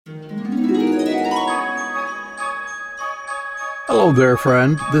Hello there,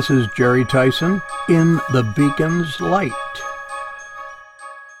 friend. This is Jerry Tyson in The Beacon's Light.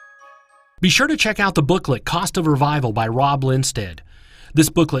 Be sure to check out the booklet, Cost of Revival by Rob Linstead. This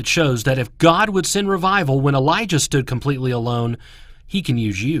booklet shows that if God would send revival when Elijah stood completely alone, he can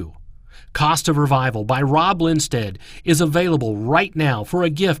use you. Cost of Revival by Rob Linstead is available right now for a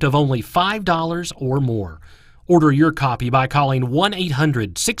gift of only $5 or more. Order your copy by calling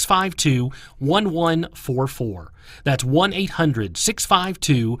 1-800-652-1144. That's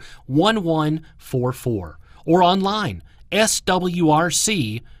 1-800-652-1144. Or online,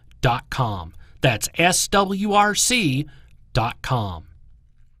 swrc.com. That's swrc.com.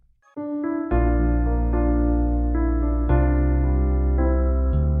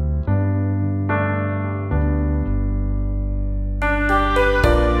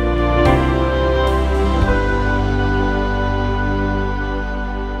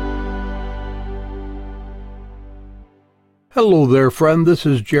 Hello there, friend. This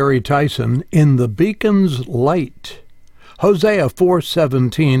is Jerry Tyson in The Beacon's Light. Hosea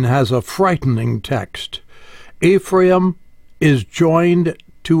 4:17 has a frightening text. Ephraim is joined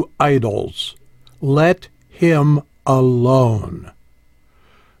to idols. Let him alone.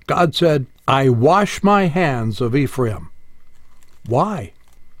 God said, I wash my hands of Ephraim. Why?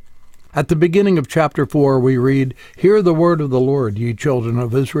 At the beginning of chapter 4 we read, Hear the word of the Lord, ye children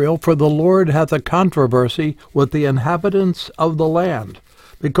of Israel, for the Lord hath a controversy with the inhabitants of the land,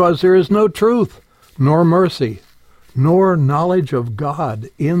 because there is no truth, nor mercy, nor knowledge of God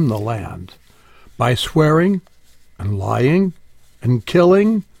in the land. By swearing, and lying, and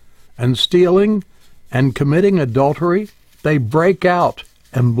killing, and stealing, and committing adultery, they break out,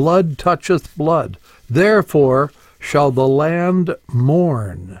 and blood toucheth blood. Therefore shall the land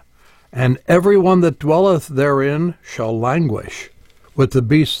mourn, and every one that dwelleth therein shall languish, with the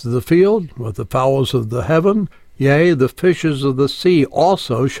beasts of the field, with the fowls of the heaven, yea, the fishes of the sea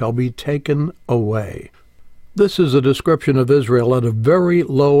also shall be taken away. This is a description of Israel at a very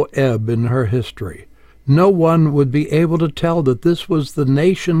low ebb in her history. No one would be able to tell that this was the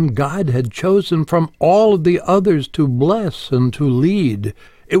nation God had chosen from all of the others to bless and to lead.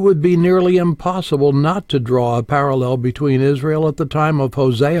 It would be nearly impossible not to draw a parallel between Israel at the time of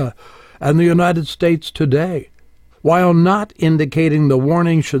Hosea and the United States today. While not indicating the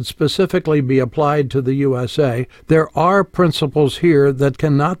warning should specifically be applied to the USA, there are principles here that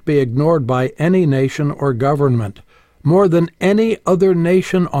cannot be ignored by any nation or government. More than any other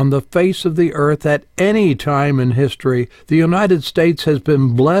nation on the face of the earth at any time in history, the United States has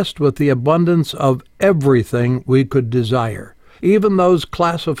been blessed with the abundance of everything we could desire. Even those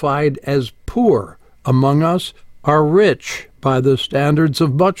classified as poor among us are rich by the standards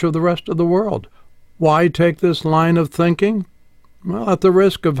of much of the rest of the world. Why take this line of thinking? Well, at the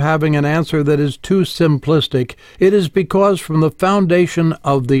risk of having an answer that is too simplistic, it is because from the foundation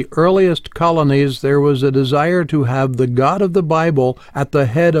of the earliest colonies there was a desire to have the God of the Bible at the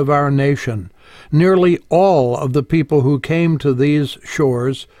head of our nation. Nearly all of the people who came to these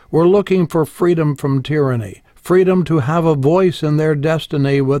shores were looking for freedom from tyranny, freedom to have a voice in their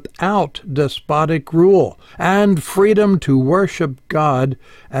destiny without despotic rule, and freedom to worship God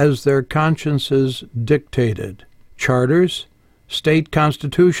as their consciences dictated. Charters, state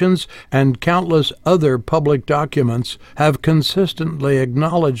constitutions, and countless other public documents have consistently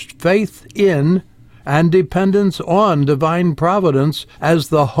acknowledged faith in and dependence on divine providence as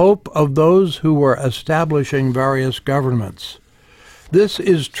the hope of those who were establishing various governments. This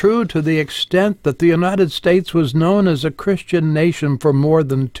is true to the extent that the United States was known as a Christian nation for more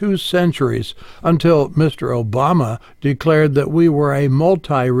than 2 centuries, until Mr. Obama declared that we were a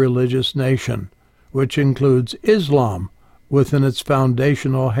multi-religious nation, which includes Islam within its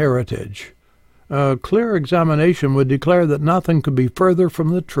foundational heritage. A clear examination would declare that nothing could be further from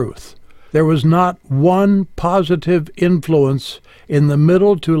the truth. There was not one positive influence in the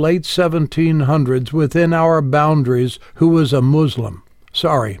middle to late 1700s within our boundaries who was a Muslim.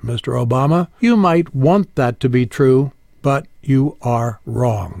 Sorry, Mr. Obama, you might want that to be true, but you are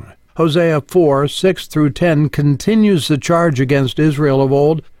wrong. Hosea 4:6-10 continues the charge against Israel of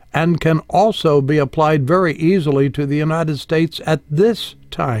old and can also be applied very easily to the United States at this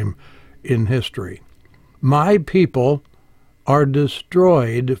time in history. My people are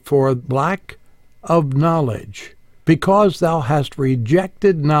destroyed for lack of knowledge. Because thou hast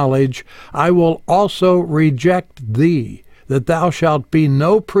rejected knowledge, I will also reject thee, that thou shalt be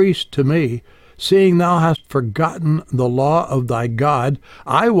no priest to me. Seeing thou hast forgotten the law of thy God,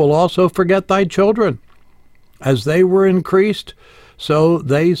 I will also forget thy children. As they were increased, so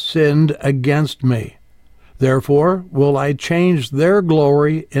they sinned against me. Therefore will I change their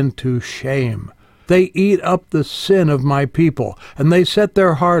glory into shame. They eat up the sin of my people, and they set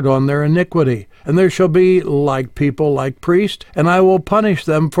their heart on their iniquity. And there shall be like people, like priests, and I will punish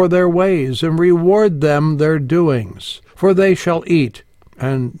them for their ways, and reward them their doings. For they shall eat,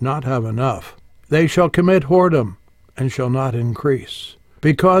 and not have enough. They shall commit whoredom, and shall not increase,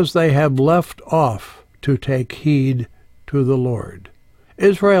 because they have left off to take heed to the Lord.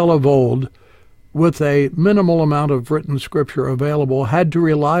 Israel of old, with a minimal amount of written scripture available, had to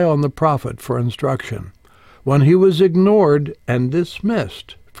rely on the prophet for instruction. When he was ignored and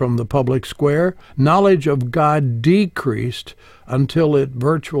dismissed from the public square, knowledge of God decreased until it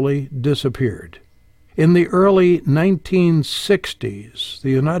virtually disappeared. In the early 1960s,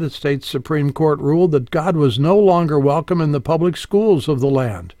 the United States Supreme Court ruled that God was no longer welcome in the public schools of the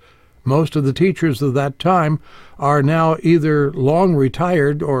land. Most of the teachers of that time are now either long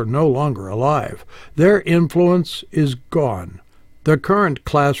retired or no longer alive. Their influence is gone. The current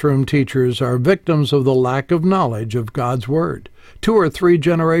classroom teachers are victims of the lack of knowledge of God's Word. 2 or 3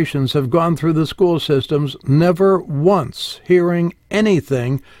 generations have gone through the school systems, never once hearing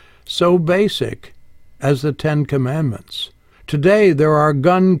anything so basic as the 10 Commandments. Today there are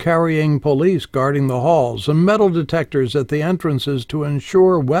gun-carrying police guarding the halls and metal detectors at the entrances to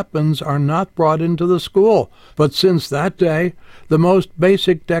ensure weapons are not brought into the school. But since that day, the most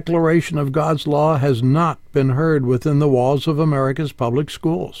basic declaration of God's law has not been heard within the walls of America's public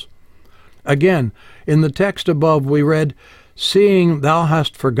schools. Again, in the text above we read, "Seeing thou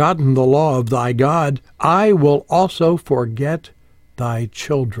hast forgotten the law of thy God, I will also forget thy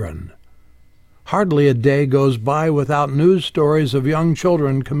children." Hardly a day goes by without news stories of young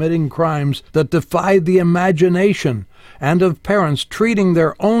children committing crimes that defy the imagination, and of parents treating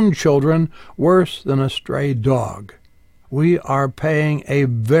their own children worse than a stray dog. We are paying a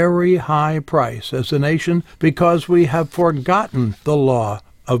very high price as a nation because we have forgotten the law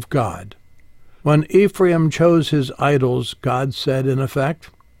of God. When Ephraim chose his idols, God said, in effect,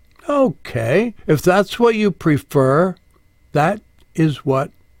 "Okay, if that's what you prefer, that is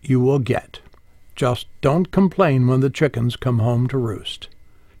what you will get. Just don't complain when the chickens come home to roost."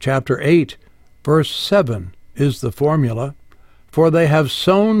 Chapter 8, verse 7 is the formula. "For they have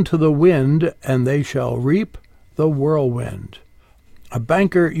sown to the wind, and they shall reap the whirlwind." A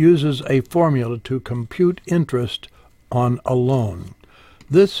banker uses a formula to compute interest on a loan.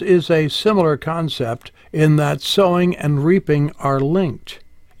 This is a similar concept in that sowing and reaping are linked.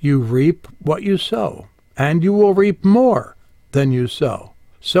 You reap what you sow, and you will reap more than you sow.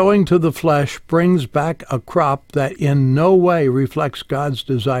 Sowing to the flesh brings back a crop that in no way reflects God's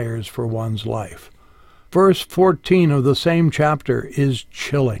desires for one's life. Verse 14 of the same chapter is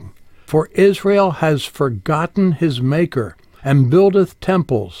chilling. "For Israel has forgotten his Maker, and buildeth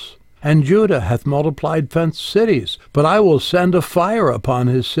temples, and Judah hath multiplied fenced cities. But I will send a fire upon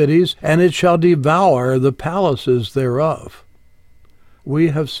his cities, and it shall devour the palaces thereof." We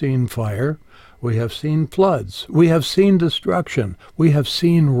have seen fire. We have seen floods. We have seen destruction. We have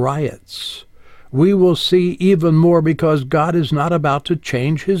seen riots. We will see even more because God is not about to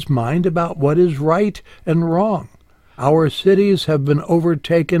change his mind about what is right and wrong. Our cities have been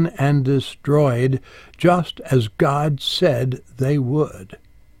overtaken and destroyed just as God said they would.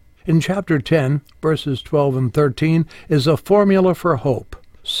 In chapter 10, verses 12 and 13, is a formula for hope.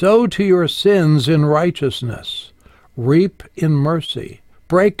 "Sow to your sins in righteousness. Reap in mercy.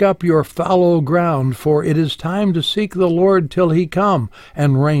 Break up your fallow ground, for it is time to seek the Lord till he come,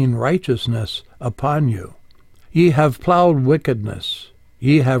 and rain righteousness upon you. Ye have plowed wickedness.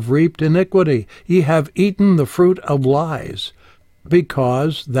 Ye have reaped iniquity. Ye have eaten the fruit of lies,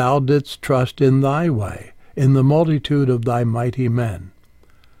 because thou didst trust in thy way, in the multitude of thy mighty men."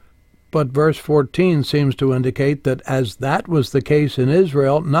 But verse 14 seems to indicate that as that was the case in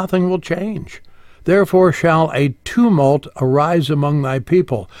Israel, nothing will change. "Therefore shall a tumult arise among thy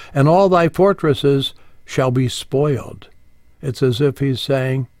people, and all thy fortresses shall be spoiled." It's as if he's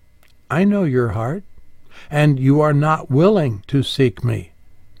saying, I know your heart, and you are not willing to seek me.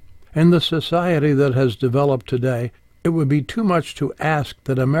 In the society that has developed today, it would be too much to ask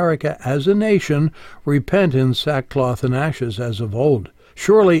that America as a nation repent in sackcloth and ashes as of old.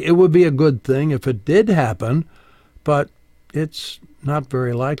 Surely it would be a good thing if it did happen, but it's not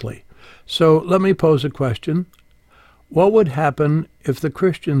very likely. So let me pose a question. What would happen if the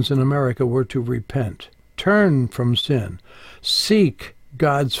Christians in America were to repent, turn from sin, seek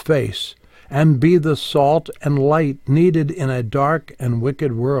God's face, and be the salt and light needed in a dark and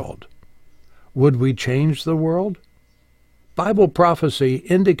wicked world? Would we change the world? Bible prophecy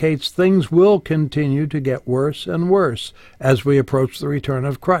indicates things will continue to get worse and worse as we approach the return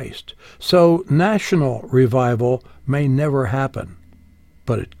of Christ. So national revival may never happen,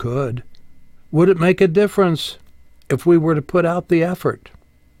 but it could. Would it make a difference if we were to put out the effort?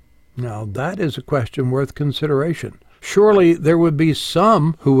 Now, that is a question worth consideration. Surely there would be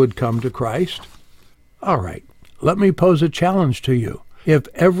some who would come to Christ. All right, let me pose a challenge to you. If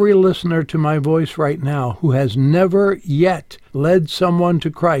every listener to my voice right now who has never yet led someone to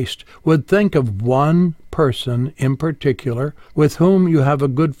Christ would think of one person in particular with whom you have a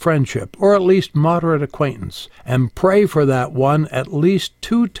good friendship, or at least moderate acquaintance, and pray for that one at least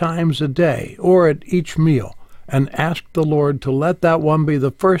 2 times a day, or at each meal, and ask the Lord to let that one be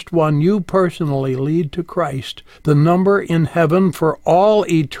the first one you personally lead to Christ, the number in heaven for all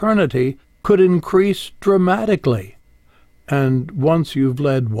eternity could increase dramatically. And once you've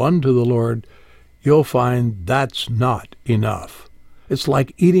led one to the Lord, you'll find that's not enough. It's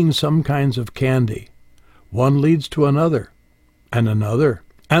like eating some kinds of candy. One leads to another, and another,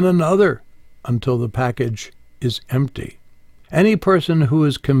 and another, until the package is empty. Any person who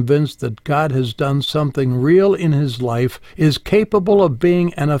is convinced that God has done something real in his life is capable of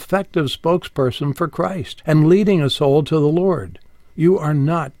being an effective spokesperson for Christ and leading a soul to the Lord. You are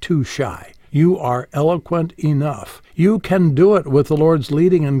not too shy. You are eloquent enough. You can do it with the Lord's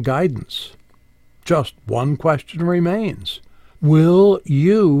leading and guidance. Just one question remains. Will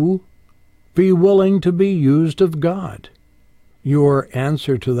you be willing to be used of God? Your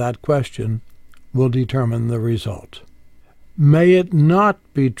answer to that question will determine the result. May it not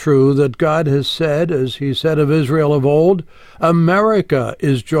be true that God has said, as he said of Israel of old, America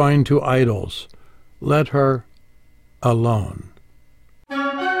is joined to idols. Let her alone.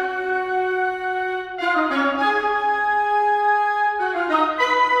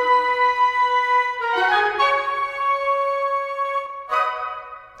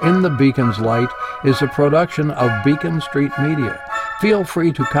 In the Beacon's Light is a production of Beacon Street Media. Feel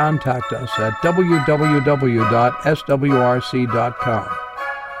free to contact us at www.swrc.com.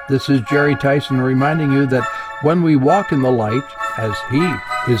 This is Jerry Tyson reminding you that when we walk in the light, as he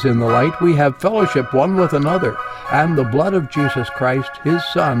is in the light, we have fellowship one with another, and the blood of Jesus Christ, his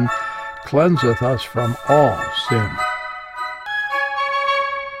Son, cleanseth us from all sin.